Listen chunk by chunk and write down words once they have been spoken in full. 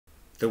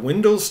The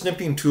Windows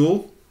snipping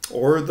tool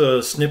or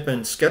the snip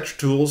and sketch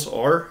tools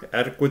are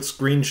adequate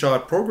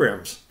screenshot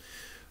programs,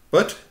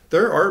 but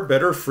there are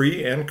better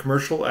free and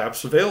commercial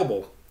apps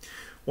available.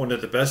 One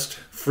of the best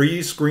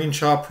free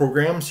screenshot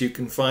programs you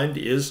can find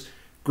is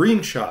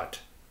Greenshot.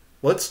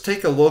 Let's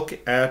take a look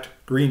at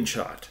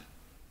Greenshot.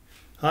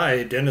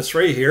 Hi, Dennis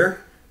Ray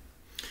here.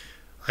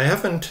 I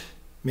haven't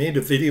made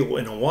a video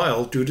in a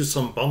while due to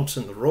some bumps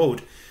in the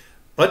road,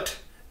 but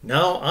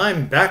now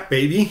I'm back,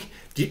 baby.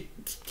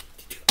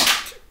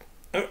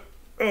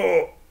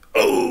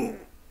 Oh,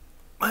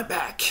 my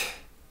back.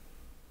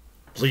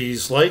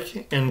 Please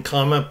like and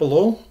comment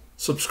below,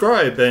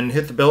 subscribe, and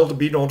hit the bell to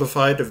be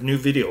notified of new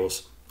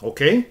videos.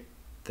 Okay?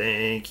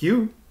 Thank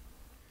you.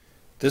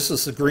 This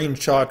is the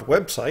Greenshot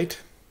website,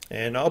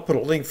 and I'll put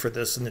a link for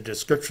this in the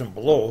description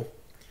below.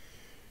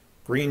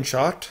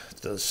 Greenshot,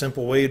 the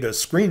simple way to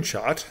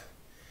screenshot.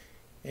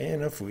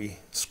 And if we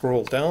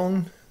scroll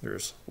down,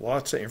 there's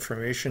lots of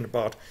information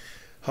about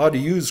how to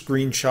use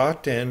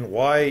Greenshot and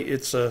why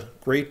it's a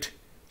great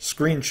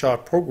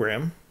screenshot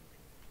program.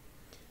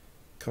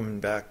 Coming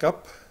back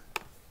up,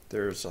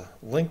 there's a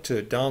link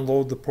to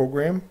download the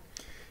program.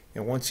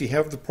 And once you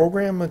have the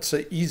program, it's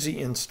an easy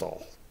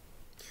install.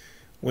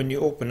 When you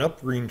open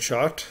up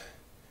Greenshot,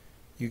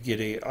 you get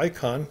an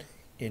icon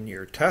in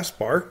your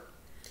taskbar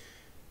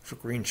for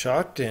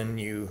Greenshot,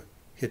 and you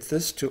hit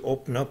this to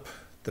open up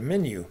the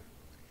menu.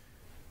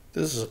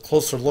 This is a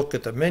closer look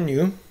at the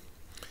menu.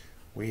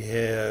 We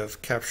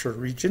have capture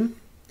region,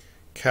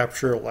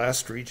 capture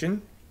last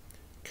region,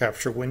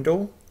 capture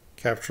window,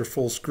 capture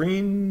full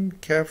screen,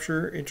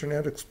 capture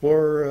Internet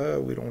Explorer.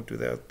 We don't do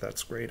that,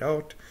 that's grayed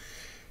out.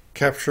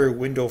 Capture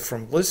window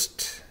from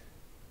list,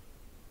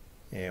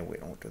 and we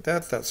don't do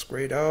that, that's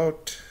grayed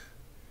out.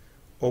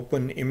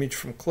 Open image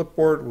from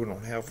clipboard, we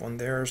don't have one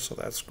there, so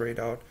that's grayed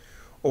out.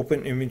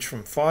 Open image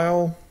from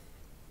file,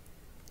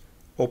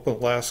 open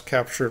last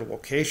captured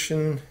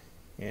location,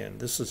 and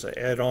this is an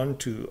add-on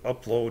to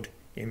upload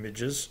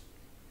images.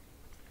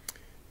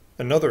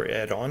 Another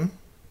add-on,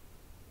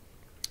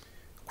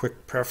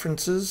 quick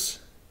preferences,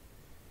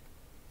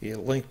 a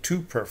link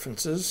to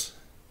preferences,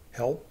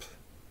 help,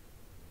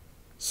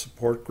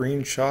 support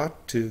Greenshot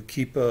to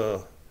keep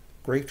a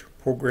great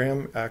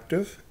program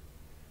active,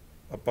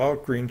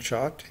 about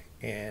Greenshot,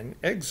 and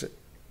exit.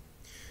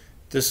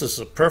 This is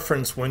a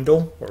preference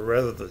window, or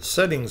rather the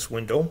settings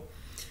window,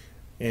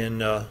 and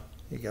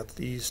you got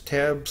these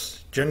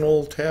tabs,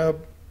 general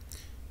tab,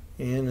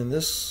 and in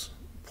this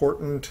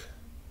important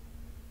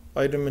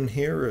item in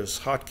here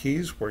is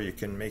hotkeys, where you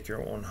can make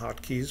your own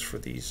hotkeys for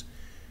these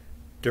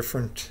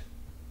different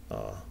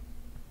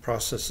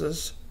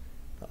processes.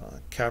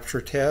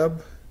 Capture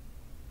tab,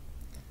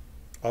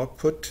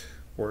 output,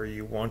 where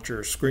you want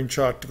your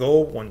screenshot to go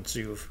once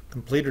you've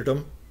completed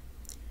them,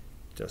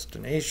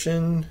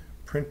 destination,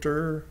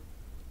 printer,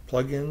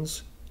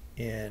 plugins,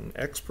 and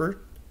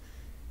expert,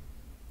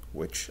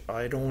 which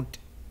I don't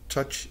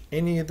touch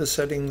any of the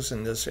settings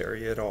in this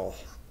area at all,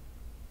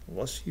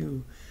 unless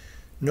you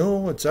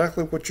know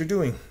exactly what you're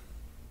doing.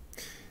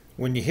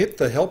 When you hit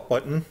the help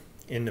button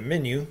in the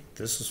menu,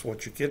 this is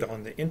what you get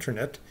on the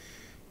internet,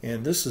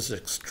 and this is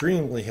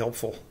extremely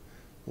helpful.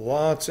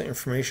 Lots of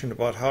information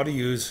about how to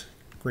use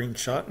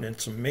Greenshot, and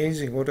it's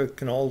amazing what it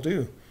can all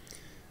do.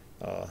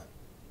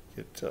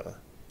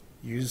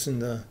 Using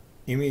the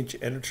image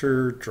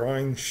editor,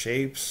 drawing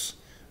shapes,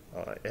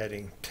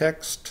 adding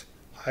text,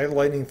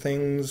 highlighting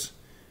things,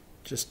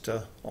 just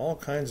all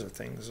kinds of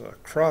things,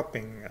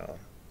 cropping,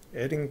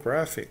 adding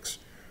graphics,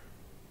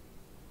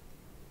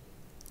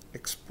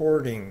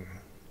 exporting,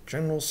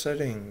 general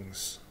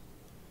settings.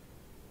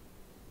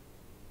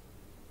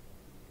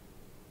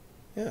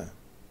 Yeah,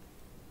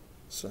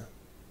 it's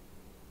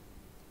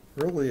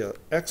really an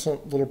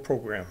excellent little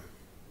program.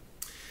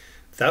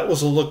 That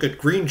was a look at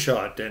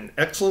Greenshot, an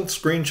excellent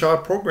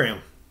screenshot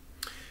program.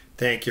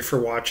 Thank you for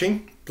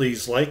watching.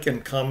 Please like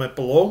and comment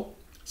below,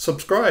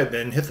 subscribe,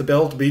 and hit the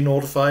bell to be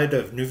notified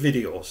of new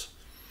videos.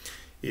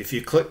 If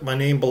you click my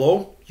name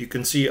below, you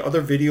can see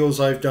other videos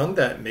I've done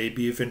that may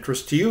be of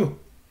interest to you.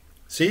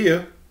 See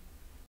you.